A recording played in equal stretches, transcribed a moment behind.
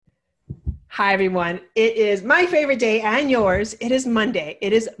Hi, everyone. It is my favorite day and yours. It is Monday.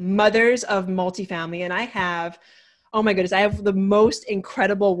 It is Mothers of Multifamily. And oh my goodness, I have the most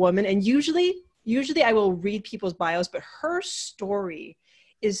incredible woman. And usually I will read people's bios, but her story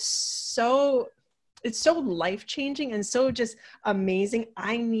is it's so life-changing and so just amazing.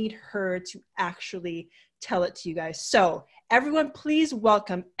 I need her to actually tell it to you guys. So everyone, please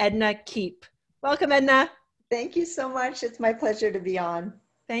welcome Edna Keep. Welcome, Edna. Thank you so much. It's my pleasure to be on.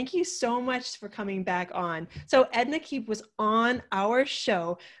 Thank you so much for coming back on. So Edna Keep was on our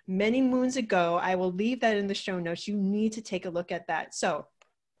show many moons ago. I will leave that in the show notes. You need to take a look at that. So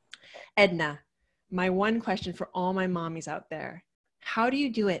Edna, my one question for all my mommies out there, how do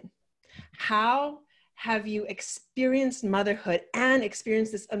you do it? How have you experienced motherhood and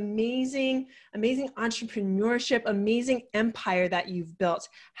experienced this amazing entrepreneurship, amazing empire that you've built?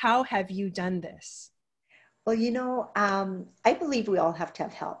 How have you done this? Well, I believe we all have to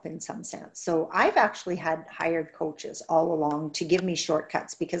have help in some sense. So I've actually had hired coaches all along to give me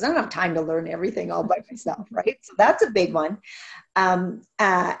shortcuts because I don't have time to learn everything all by myself, right? So that's a big one.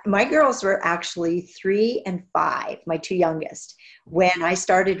 My girls were actually 3 and 5, my two youngest, when I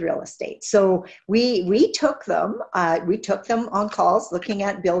started real estate. So we took them on calls, looking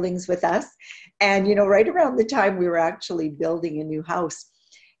at buildings with us, and right around the time we were actually building a new house.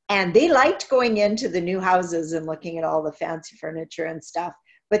 And they liked going into the new houses and looking at all the fancy furniture and stuff,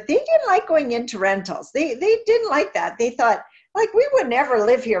 but they didn't like going into rentals. They didn't like that. They thought, like, we would never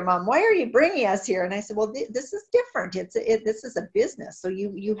live here, Mom. Why are you bringing us here? And I said, well, this is different. This is a business, so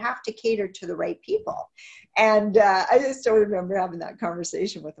you have to cater to the right people. And I just still remember having that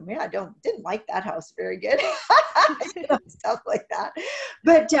conversation with them. Yeah, I didn't like that house very good, stuff like that.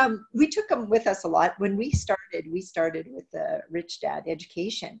 But we took them with us a lot. When we started with the Rich Dad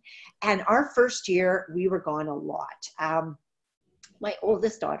Education, and our first year we were gone a lot. My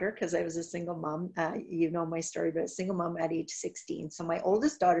oldest daughter, because I was a single mom, you know my story, but a single mom at age 16. So my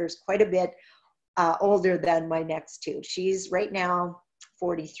oldest daughter is quite a bit older than my next two. She's right now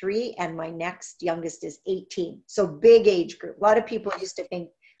 43, and my next youngest is 18. So big age group. A lot of people used to think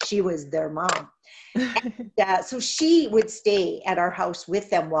she was their mom. So she would stay at our house with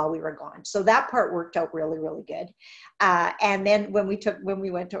them while we were gone. So that part worked out really, really good. And then when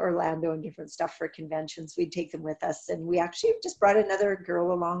we went to Orlando and different stuff for conventions, we'd take them with us. And we actually just brought another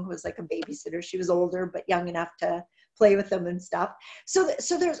girl along who was like a babysitter. She was older, but young enough to play with them and stuff. So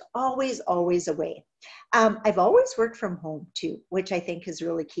there's always a way. I've always worked from home too, which I think is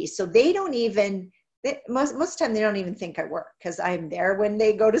really key. So they don't even, most of the time they don't even think I work, because I'm there when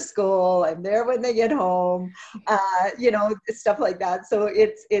they go to school, I'm there when they get home, stuff like that. So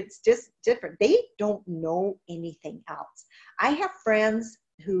it's just different. They don't know anything else. I have friends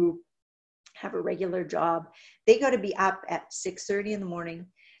who have a regular job. They got to be up at 6:30 in the morning,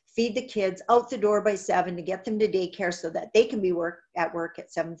 feed the kids, out the door by 7 to get them to daycare so that they can be at work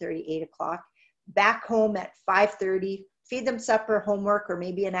at 7:30, 8 o'clock, back home at 5:30, feed them supper, homework, or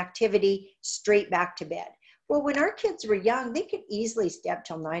maybe an activity, straight back to bed. Well, when our kids were young, they could easily stay up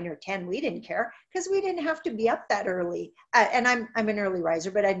till 9 or 10. We didn't care because we didn't have to be up that early. And I'm an early riser,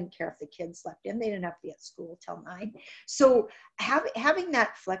 but I didn't care if the kids slept in. They didn't have to be at school till 9. So having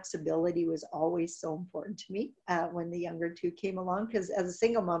that flexibility was always so important to me when the younger two came along, because as a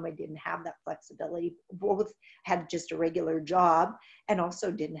single mom, I didn't have that flexibility. Both had just a regular job and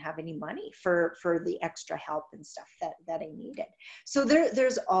also didn't have any money for the extra help and stuff that I needed. So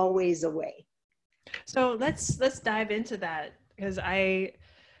there's always a way. So let's dive into that, because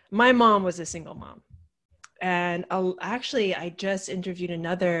my mom was a single mom, and actually I just interviewed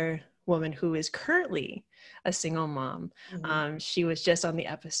another woman who is currently a single mom. Mm-hmm. She was just on the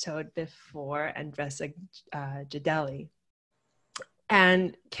episode before, Andressa Jadeli.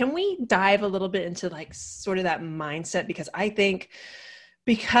 And can we dive a little bit into like sort of that mindset? Because I think,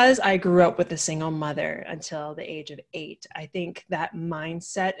 because I grew up with a single mother until the age of 8, I think that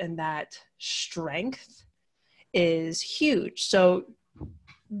mindset and that strength is huge. So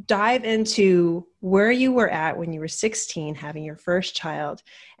dive into where you were at when you were 16, having your first child,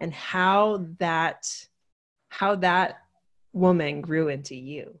 and how that woman grew into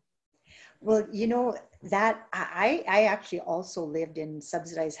you. Well, that I actually also lived in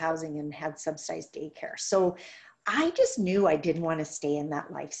subsidized housing and had subsidized daycare. So I just knew I didn't want to stay in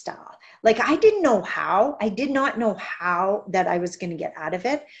that lifestyle. Like, I did not know how that I was going to get out of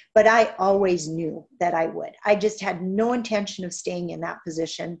it, but I always knew that I would. I just had no intention of staying in that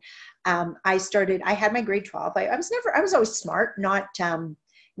position. I had my grade 12. I was always smart, not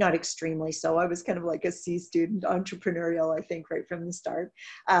extremely so. I was kind of like a C student, entrepreneurial, I think, right from the start.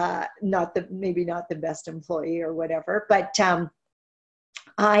 Maybe not the best employee or whatever, but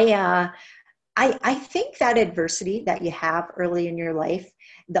I I think that adversity that you have early in your life,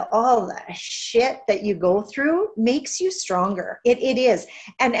 all the shit that you go through makes you stronger. It is.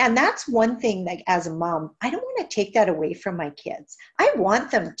 And that's one thing, like as a mom, I don't want to take that away from my kids. I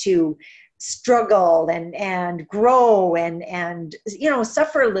want them to struggle and grow and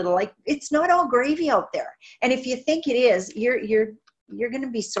suffer a little. Like, it's not all gravy out there. And if you think it is, you're going to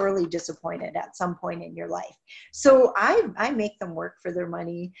be sorely disappointed at some point in your life. So I make them work for their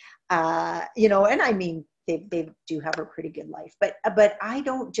money, and I mean, they do have a pretty good life, but I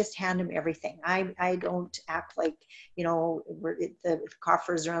don't just hand them everything. I don't act like, the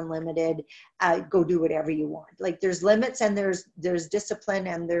coffers are unlimited. Go do whatever you want. Like, there's limits, and there's discipline,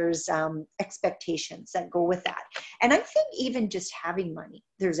 and there's expectations that go with that. And I think even just having money,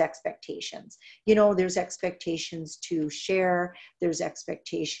 there's expectations. There's expectations to share. There's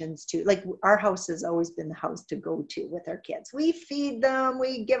expectations to, like, our house has always been the house to go to with our kids. We feed them,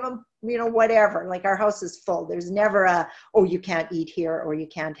 we give them, whatever. Like, our house is full. There's never you can't eat here, or you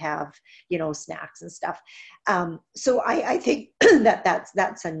can't have, snacks and stuff. So I think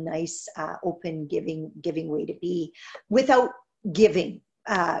that's a nice, open, giving way to be, without giving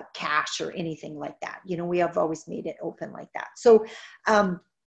cash or anything like that. We have always made it open like that. So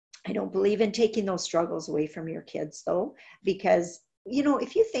I don't believe in taking those struggles away from your kids, though, because,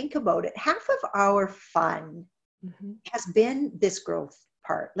 if you think about it, half of our fun has been this growth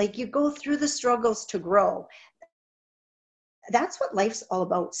part. Like, you go through the struggles to grow. That's what life's all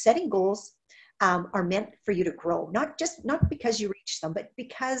about. Setting goals are meant for you to grow, not because you reach them, but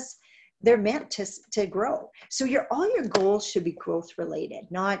because they're meant to grow. So all your goals should be growth related,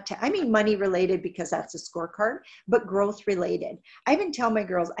 money related, because that's a scorecard, but growth related. I even tell my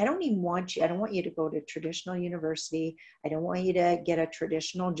girls, I don't want you to go to traditional university. I don't want you to get a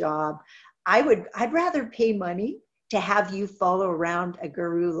traditional job. I'd rather pay money to have you follow around a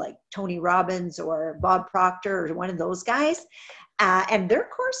guru like Tony Robbins or Bob Proctor or one of those guys. And their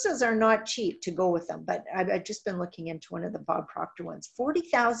courses are not cheap to go with them, but I've just been looking into one of the Bob Proctor ones,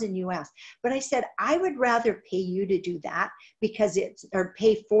 $40,000 US. But I said, I would rather pay you to do that or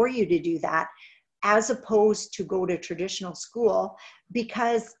pay for you to do that, as opposed to go to traditional school,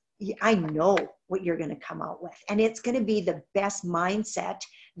 because I know what you're going to come out with. And it's going to be the best mindset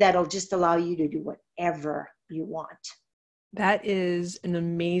that'll just allow you to do whatever you want. That is an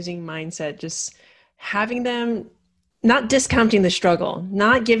amazing mindset. Just having them, not discounting the struggle,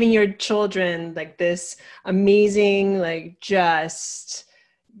 not giving your children like this amazing, like just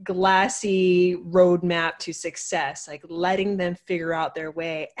glassy roadmap to success, like letting them figure out their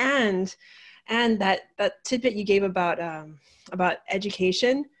way. And that tidbit you gave about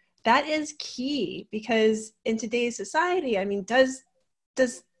education, that is key, because in today's society, I mean, does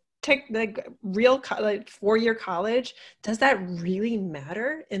take like real like 4-year college, does that really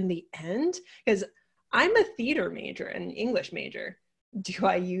matter in the end? Because I'm a theater major and an English major. Do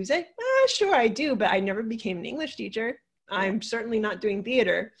I use it? Sure I do, but I never became an English teacher. I'm certainly not doing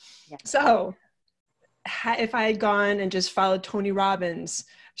theater. Yeah. So if I had gone and just followed Tony Robbins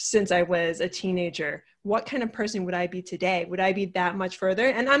since I was a teenager, what kind of person would I be today? Would I be that much further?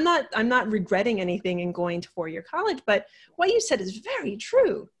 And I'm not regretting anything in going to 4-year college, but what you said is very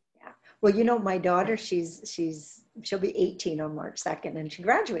true. Yeah. Well, my daughter, she'll be 18 on March 2nd, and she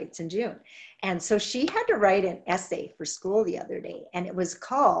graduates in June. And so she had to write an essay for school the other day, and it was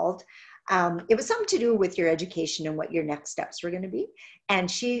called, it was something to do with your education and what your next steps were going to be. And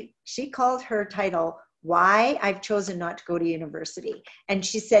she called her title, Why I've Chosen Not to Go to University. And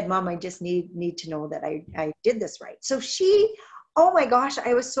she said, Mom, I just need to know that I did this right. So oh my gosh,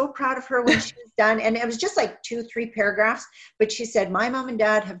 I was so proud of her when she was done. And it was just like 2-3 paragraphs, but she said, my mom and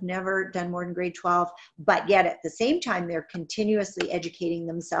dad have never done more than grade 12, but yet at the same time, they're continuously educating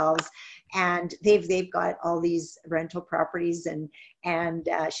themselves. And they've got all these rental properties. And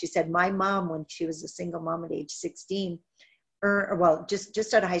she said, my mom, when she was a single mom at age 16,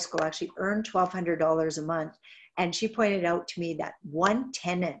 just out of high school, actually earned $1,200 a month. And she pointed out to me that one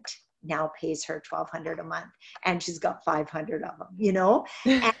tenant now pays her $1,200 a month, and she's got 500 of them,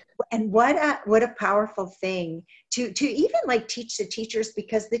 and what a powerful thing to even like teach the teachers,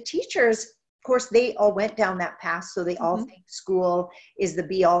 because the teachers, of course, they all went down that path. So they all think school is the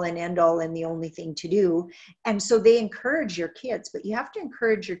be all and end all and the only thing to do. And so they encourage your kids, but you have to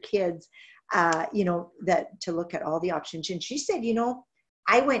encourage your kids, that to look at all the options. And she said,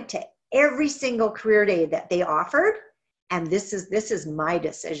 I went to every single career day that they offered, and this is my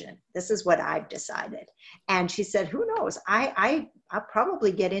decision. This is what I've decided. And she said, who knows? I'll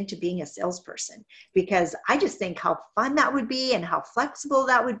probably get into being a salesperson, because I just think how fun that would be and how flexible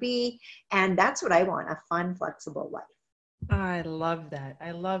that would be. And that's what I want, a fun, flexible life. I love that.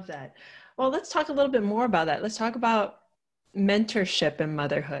 I love that. Well, let's talk a little bit more about that. Let's talk about mentorship and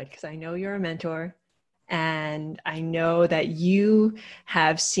motherhood, because I know you're a mentor and I know that you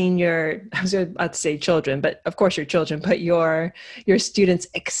have seen your, I was about to say children, but of course your children, but your students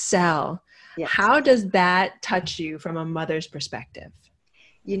excel. Yes. How does that touch you from a mother's perspective?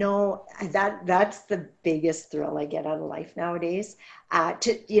 You know, that's the biggest thrill I get out of life nowadays.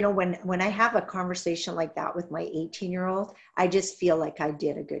 When I have a conversation like that with my 18-year-old, I just feel like I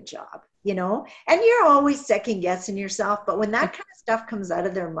did a good job, and you're always second guessing yourself. But when that kind of stuff comes out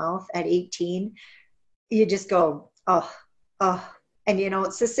of their mouth at 18, you just go, oh, oh. And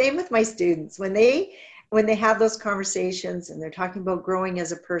it's the same with my students when they have those conversations and they're talking about growing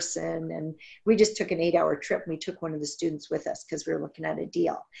as a person. And we just took an 8-hour trip. And we took one of the students with us because we were looking at a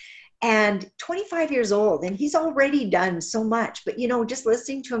deal. And 25 years old, and he's already done so much. But just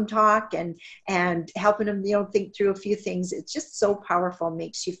listening to him talk and helping him, think through a few things, it's just so powerful,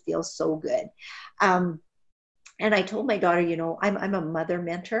 makes you feel so good. And I told my daughter, I'm a mother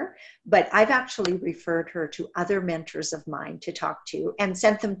mentor, but I've actually referred her to other mentors of mine to talk to and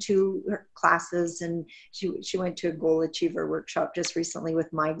sent them to her classes. And she went to a goal achiever workshop just recently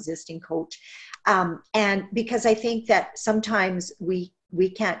with my existing coach. And because I think that sometimes we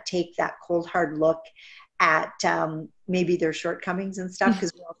can't take that cold, hard look at maybe their shortcomings and stuff,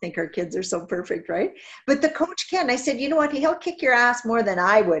 because we all think our kids are so perfect, right? But the coach can. I said, you know what? He'll kick your ass more than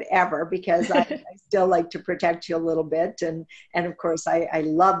I would ever, because I still like to protect you a little bit. And of course, I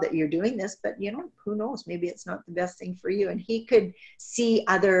love that you're doing this, but who knows? Maybe it's not the best thing for you. And he could see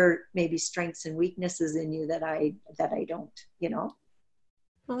other maybe strengths and weaknesses in you that I don't.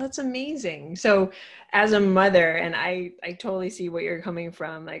 Well, that's amazing. So as a mother, and I totally see what you're coming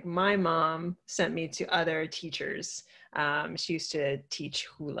from. Like my mom sent me to other teachers. She used to teach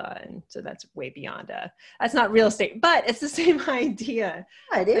hula. And so that's way beyond that's not real estate, but it's the same idea.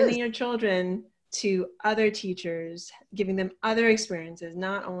 Yeah, it is. Sending your children to other teachers, giving them other experiences,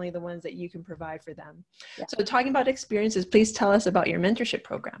 not only the ones that you can provide for them. Yeah. So talking about experiences, please tell us about your mentorship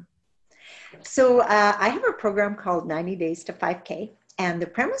program. So I have a program called 90 Days to 5K. And the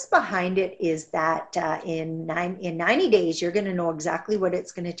premise behind it is that in 90 days, you're going to know exactly what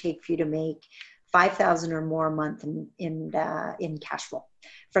it's going to take for you to make $5,000 or more a month in cash flow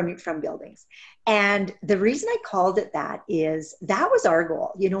from buildings. And the reason I called it that is that was our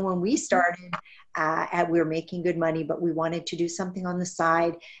goal. When we started, we were making good money, but we wanted to do something on the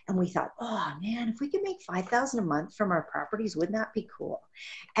side. And we thought, oh man, if we could make $5,000 a month from our properties, wouldn't that be cool?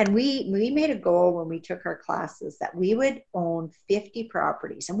 And we made a goal when we took our classes that we would own 50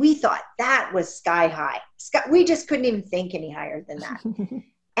 properties. And we thought that was sky high. We just couldn't even think any higher than that.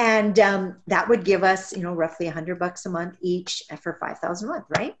 And that would give us, roughly $100 a month each for $5,000 a month,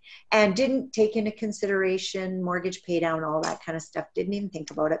 right? And didn't take into consideration mortgage pay down, all that kind of stuff. Didn't even think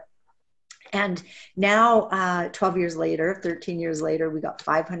about it. And now, 12 years later, 13 years later, we got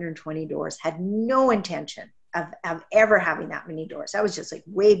 520 doors. Had no intention of ever having that many doors. That was just like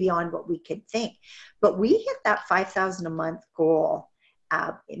way beyond what we could think. But we hit that $5,000 a month goal,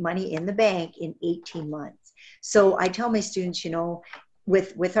 money in the bank, in 18 months. So I tell my students,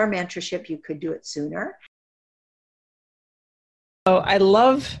 with our mentorship, you could do it sooner. Oh, I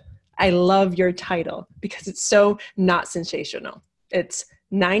love your title because it's so not sensational. It's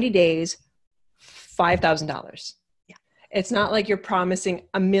 90 days, $5,000. Yeah. It's not like you're promising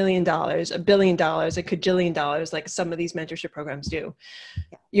 $1 million, $1 billion, $1 kajillion like some of these mentorship programs do.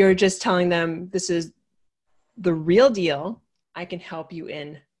 Yeah. You're just telling them this is the real deal. I can help you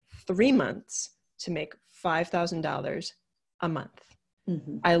in 3 months to make $5,000 a month.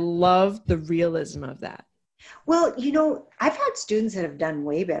 Mm-hmm. I love the realism of that. Well, I've had students that have done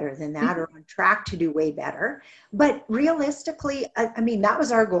way better than that, or on track to do way better. But realistically, that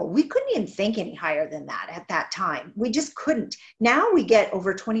was our goal. We couldn't even think any higher than that at that time. We just couldn't. Now we get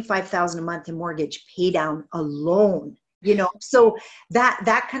over $25,000 a month in mortgage pay down alone, So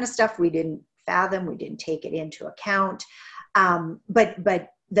that kind of stuff we didn't fathom. We didn't take it into account. But the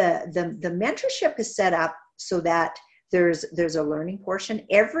mentorship is set up so that there's a learning portion.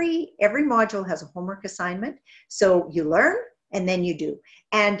 Every module has a homework assignment. So you learn and then you do.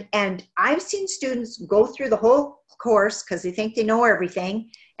 And I've seen students go through the whole course because they think they know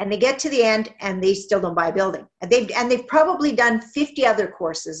everything, and they get to the end and they still don't buy a building. And they've probably done 50 other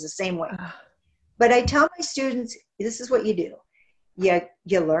courses the same way. But I tell my students, this is what you do.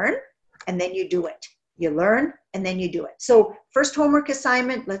 You learn and then you do it. You learn and then you do it. So first homework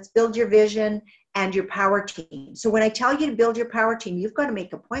assignment, let's build your vision and your power team. So when I tell you to build your power team, you've got to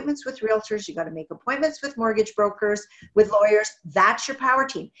make appointments with realtors. You've got to make appointments with mortgage brokers, with lawyers. That's your power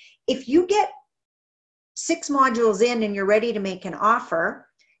team. If you get 6 modules in and you're ready to make an offer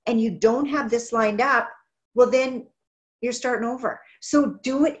and you don't have this lined up, well, then you're starting over. So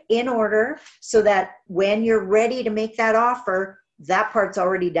do it in order so that when you're ready to make that offer, that part's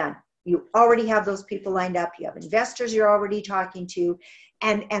already done. You already have those people lined up. You have investors you're already talking to.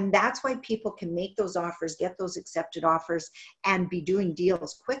 And that's why people can make those offers, get those accepted offers, and be doing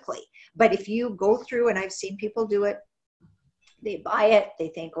deals quickly. But if you go through, and I've seen people do it, they buy it, they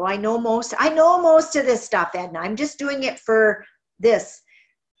think, oh, I know most of this stuff, Edna. I'm just doing it for this.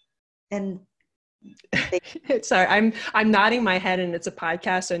 And sorry, I'm nodding my head, and it's a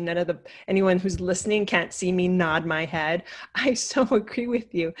podcast, so anyone who's listening can't see me nod my head. I so agree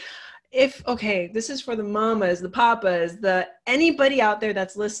with you. This is for the mamas, the papas, anybody out there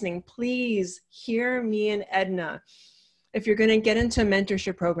that's listening, please hear me and Edna. If you're going to get into a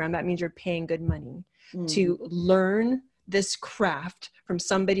mentorship program, that means you're paying good money to learn this craft from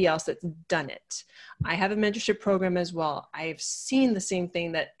somebody else that's done it. I have a mentorship program as well. I've seen the same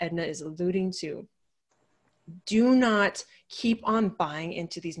thing that Edna is alluding to. Do not keep on buying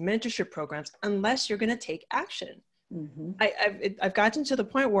into these mentorship programs unless you're going to take action. Mm-hmm. I've gotten to the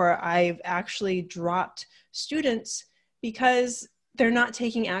point where I've actually dropped students because they're not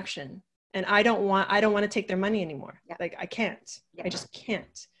taking action, and I don't want to take their money anymore. Yeah. Like I can't. Yeah. I just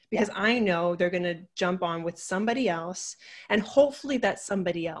can't, because I know they're going to jump on with somebody else, and hopefully that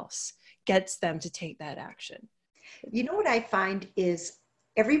somebody else gets them to take that action. You know what I find is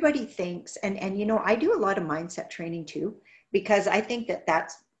everybody thinks, and I do a lot of mindset training too, because I think that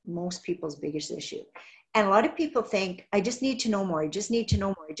that's most people's biggest issue. And a lot of people think, I just need to know more. I just need to know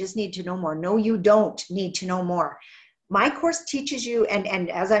more. I just need to know more. No, you don't need to know more. My course teaches you, and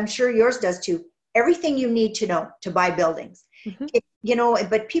as I'm sure yours does too, everything you need to know to buy buildings. Mm-hmm.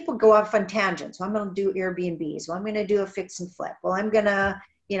 But people go off on tangents. So I'm going to do Airbnbs. Well, I'm going to do a fix and flip. Well, I'm going to,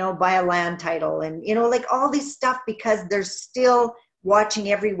 buy a land title, and, like all this stuff, because they're still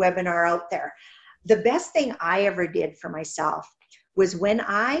watching every webinar out there. The best thing I ever did for myself was when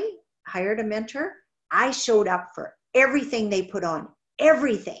I hired a mentor, I showed up for everything they put on,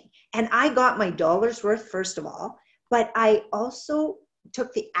 everything. And I got my dollar's worth, first of all, but I also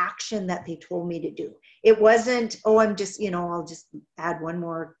took the action that they told me to do. It wasn't, I'm just, I'll just add one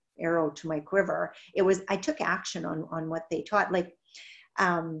more arrow to my quiver. It was, I took action on what they taught. Like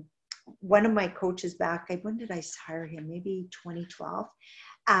one of my coaches back, when did I hire him? Maybe 2012.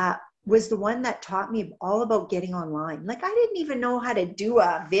 Was the one that taught me all about getting online. Like I didn't even know how to do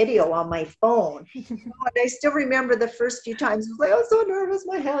a video on my phone. And I still remember the first few times. I was like, I was so nervous,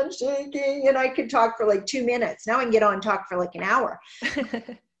 my hand's shaking, and I could talk for like 2 minutes. Now I can get on and talk for like an hour.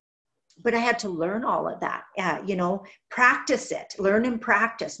 But I had to learn all of that. Practice it, learn and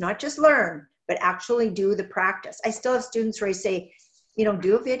practice, not just learn, but actually do the practice. I still have students where I say,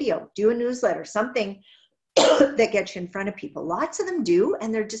 do a video, do a newsletter, something that gets you in front of people. Lots of them do,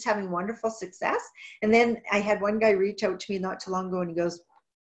 and they're just having wonderful success. And then I had one guy reach out to me not too long ago, and he goes,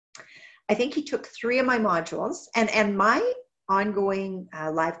 I think he took 3 of my modules, and my ongoing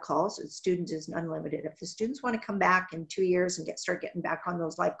live calls with students is unlimited. If the students want to come back in 2 years and start getting back on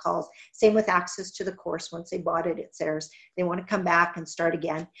those live calls, same with access to the course. Once they bought it, it's theirs. They want to come back and start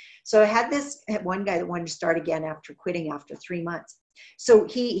again. So I had one guy that wanted to start again after quitting after 3 months. So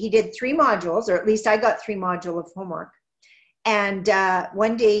he did 3 modules, or at least I got 3 modules of homework. And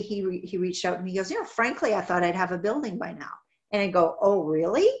one day he reached out and he goes, frankly, I thought I'd have a building by now. And I go, oh,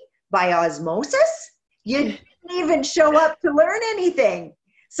 really? By osmosis? You didn't even show up to learn anything.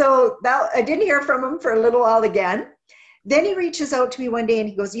 So I didn't hear from him for a little while again. Then he reaches out to me one day and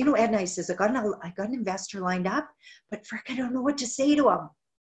he goes, Edna, he says, I got an investor lined up, but frick, I don't know what to say to him.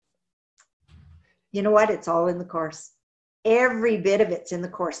 You know what? It's all in the course. Every bit of it's in the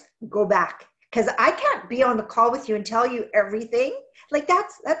course. Go back, because I can't be on the call with you and tell you everything. Like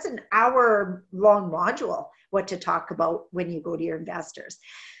that's an hour-long module, what to talk about when you go to your investors.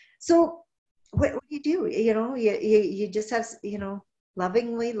 So what do? You just have,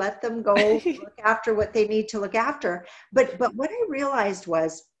 lovingly let them go, look after what they need to look after. But what I realized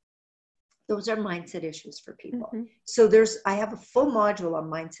was those are mindset issues for people. Mm-hmm. So I have a full module on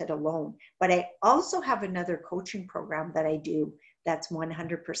mindset alone, but I also have another coaching program that I do that's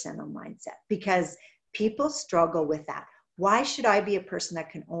 100% on mindset, because people struggle with that. Why should I be a person that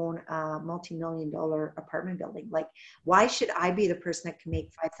can own a multi-million-dollar apartment building? Like, why should I be the person that can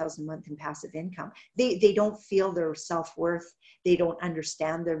make $5,000 a month in passive income? They don't feel their self-worth. They don't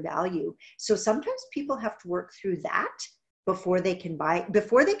understand their value. So sometimes people have to work through that before they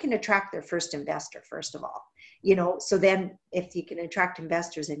can attract their first investor, first of all. So then if you can attract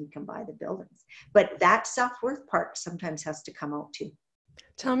investors, then you can buy the buildings. But that self-worth part sometimes has to come out too.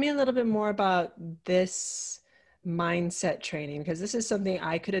 Tell me a little bit more about this mindset training, because this is something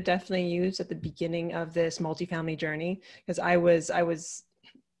I could have definitely used at the beginning of this multifamily journey, because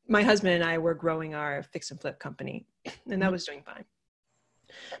my husband and I were growing our fix and flip company, and that was doing fine.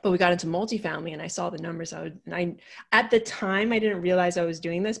 But we got into multifamily and I saw the numbers. At the time, I didn't realize I was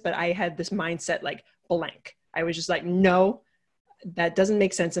doing this, but I had this mindset like blank. I was just like, no, that doesn't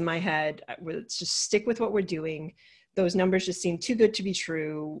make sense in my head. Let's just stick with what we're doing. Those numbers just seem too good to be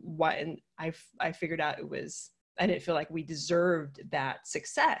true. And I figured out I didn't feel like we deserved that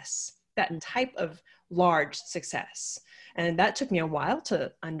success, that type of large success. And that took me a while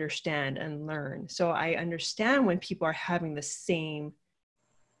to understand and learn. So I understand when people are having the same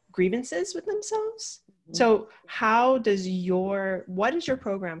grievances with themselves. So what is your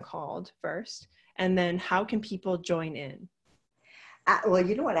program called first? And then how can people join in? Well,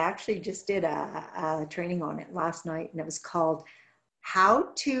 you know what? I actually just did a training on it last night, and it was called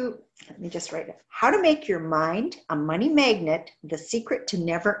let me just write it, How to Make Your Mind a Money Magnet, the Secret to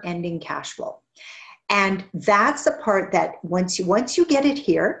Never Ending Cash Flow. And that's the part that once you get it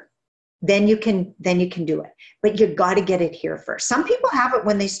here, then you can do it. But you got to get it here first. Some people have it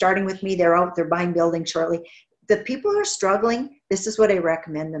when they're starting with me, they're buying buildings shortly. The people who are struggling, this is what I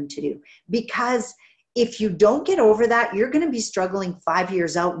recommend them to do. Because if you don't get over that, you're going to be struggling 5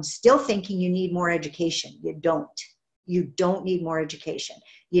 years out and still thinking you need more education. You don't need more education.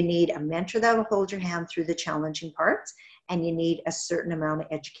 You need a mentor that will hold your hand through the challenging parts, and you need a certain amount of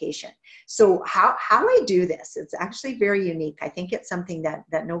education. So how I do this, it's actually very unique. I think it's something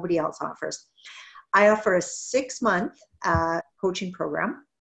that nobody else offers. I offer a 6-month coaching program,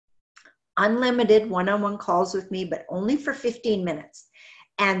 unlimited one-on-one calls with me, but only for 15 minutes.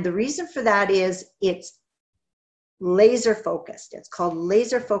 And the reason for that is it's laser focused. It's called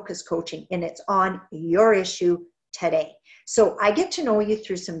laser focused coaching, and it's on your issue today. So I get to know you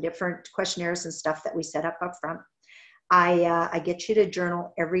through some different questionnaires and stuff that we set up front. I get you to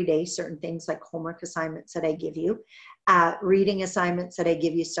journal every day, certain things like homework assignments that I give you, reading assignments that I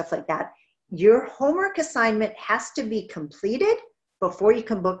give you, stuff like that. Your homework assignment has to be completed before you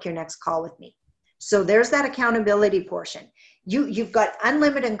can book your next call with me. So there's that accountability portion. You've got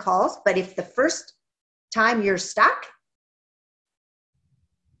unlimited calls, but if the first time you're stuck,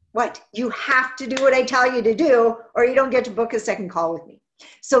 you have to do what I tell you to do, or you don't get to book a second call with me.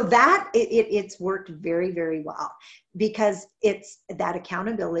 So that it's worked very, very well, because it's that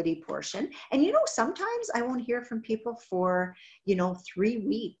accountability portion. And, sometimes I won't hear from people for, 3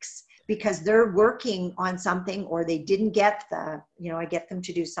 weeks because they're working on something, or they didn't get I get them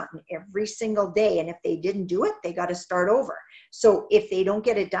to do something every single day. And if they didn't do it, they got to start over. So if they don't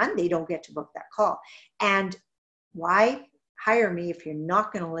get it done, they don't get to book that call. And why hire me if you're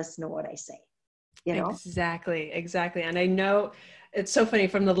not going to listen to what I say? Exactly. And I know it's so funny,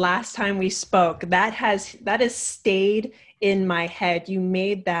 from the last time we spoke, that has stayed in my head. You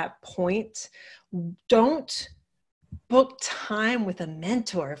made that point. Don't book time with a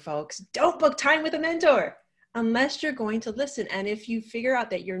mentor, folks. Don't book time with a mentor unless you're going to listen. And if you figure out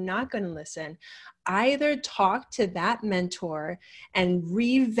that you're not going to listen, either talk to that mentor and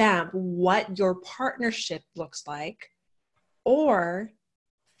revamp what your partnership looks like, or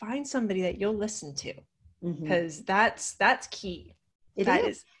find somebody that you'll listen to, because that's key. That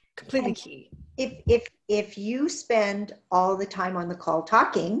is completely key. If you spend all the time on the call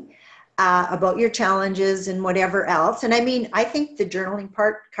talking about your challenges and whatever else, and I think the journaling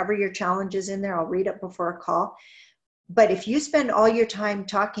part, cover your challenges in there. I'll read it before a call. But if you spend all your time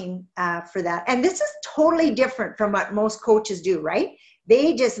talking for that, and this is totally different from what most coaches do, right?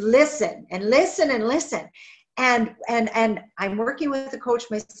 They just listen and listen and listen. And I'm working with a coach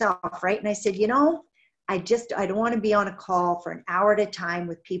myself, right? And I said, I don't want to be on a call for an hour at a time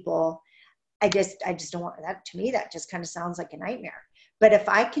with people. I just don't want that. To me, that just kind of sounds like a nightmare. But if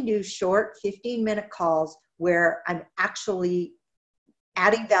I can do short 15-minute calls where I'm actually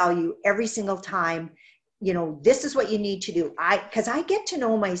adding value every single time, this is what you need to do. Because I get to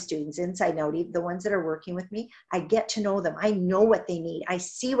know my students inside out, the ones that are working with me. I get to know them. I know what they need. I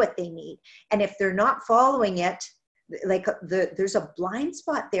see what they need. And if they're not following it, there's a blind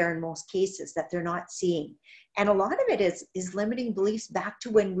spot there in most cases that they're not seeing. And a lot of it is limiting beliefs back to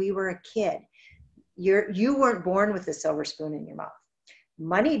when we were a kid. You weren't born with a silver spoon in your mouth.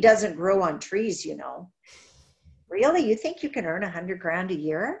 Money doesn't grow on trees, Really? You think you can earn $100,000 a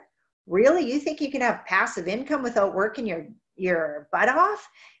year? Really? You think you can have passive income without working your butt off?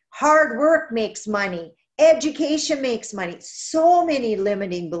 Hard work makes money. Education makes money. So many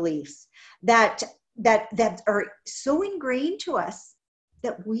limiting beliefs that are so ingrained to us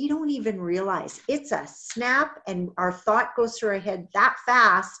that we don't even realize. It's a snap and our thought goes through our head that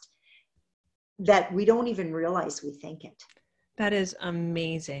fast that we don't even realize we think it. That is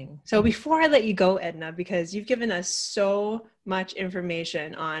amazing. So before I let you go, Edna, because you've given us so much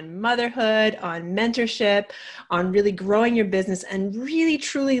information on motherhood, on mentorship, on really growing your business and really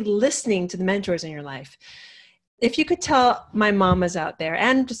truly listening to the mentors in your life. If you could tell my mamas out there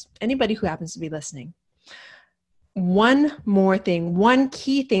and just anybody who happens to be listening, one more thing, one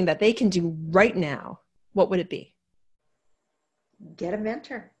key thing that they can do right now, what would it be? Get a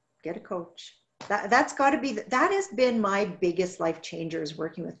mentor, get a coach. That's got to be, that has been my biggest life changer, is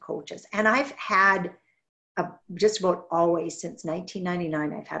working with coaches. And I've had just about always since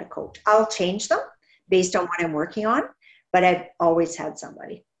 1999, I've had a coach. I'll change them based on what I'm working on, but I've always had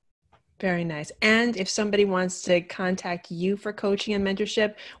somebody. Very nice. And if somebody wants to contact you for coaching and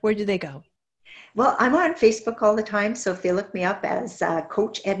mentorship, where do they go? Well, I'm on Facebook all the time. So if they look me up as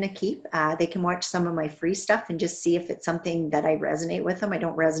Coach Edna Keep, they can watch some of my free stuff and just see if it's something that I resonate with them. I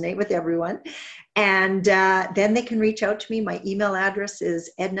don't resonate with everyone. And then they can reach out to me. My email address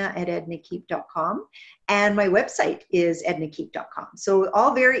is edna@ednakeep.com. And my website is ednakeep.com. So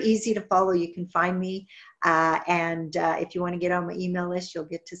all very easy to follow. You can find me. And if you want to get on my email list, you'll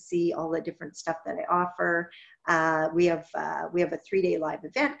get to see all the different stuff that I offer. We have a 3-day live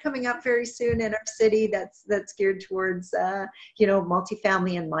event coming up very soon in our city that's geared towards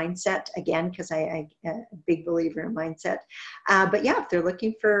multifamily and mindset, again, because I'm a big believer in mindset. But yeah, if they're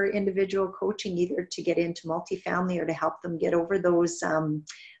looking for individual coaching, either to get into multifamily or to help them get over those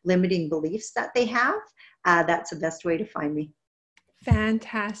limiting beliefs that they have, that's the best way to find me.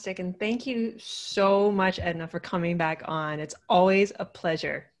 Fantastic. And thank you so much, Edna, for coming back on. It's always a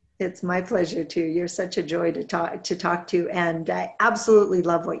pleasure. It's my pleasure too. You're such a joy to talk to. And I absolutely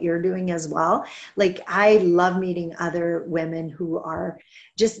love what you're doing as well. Like, I love meeting other women who are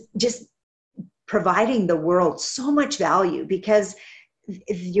just providing the world so much value, because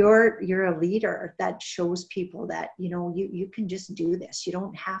you're a leader that shows people that, you can just do this. You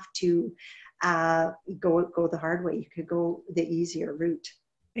don't have to go the hard way. You could go the easier route.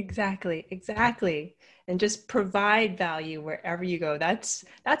 Exactly. And just provide value wherever you go. That's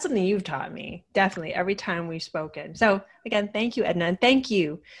something you've taught me, definitely, every time we've spoken. So again, thank you, Edna. And thank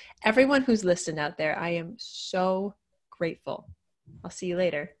you, everyone who's listened out there. I am so grateful. I'll see you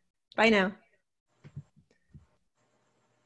later. Bye now.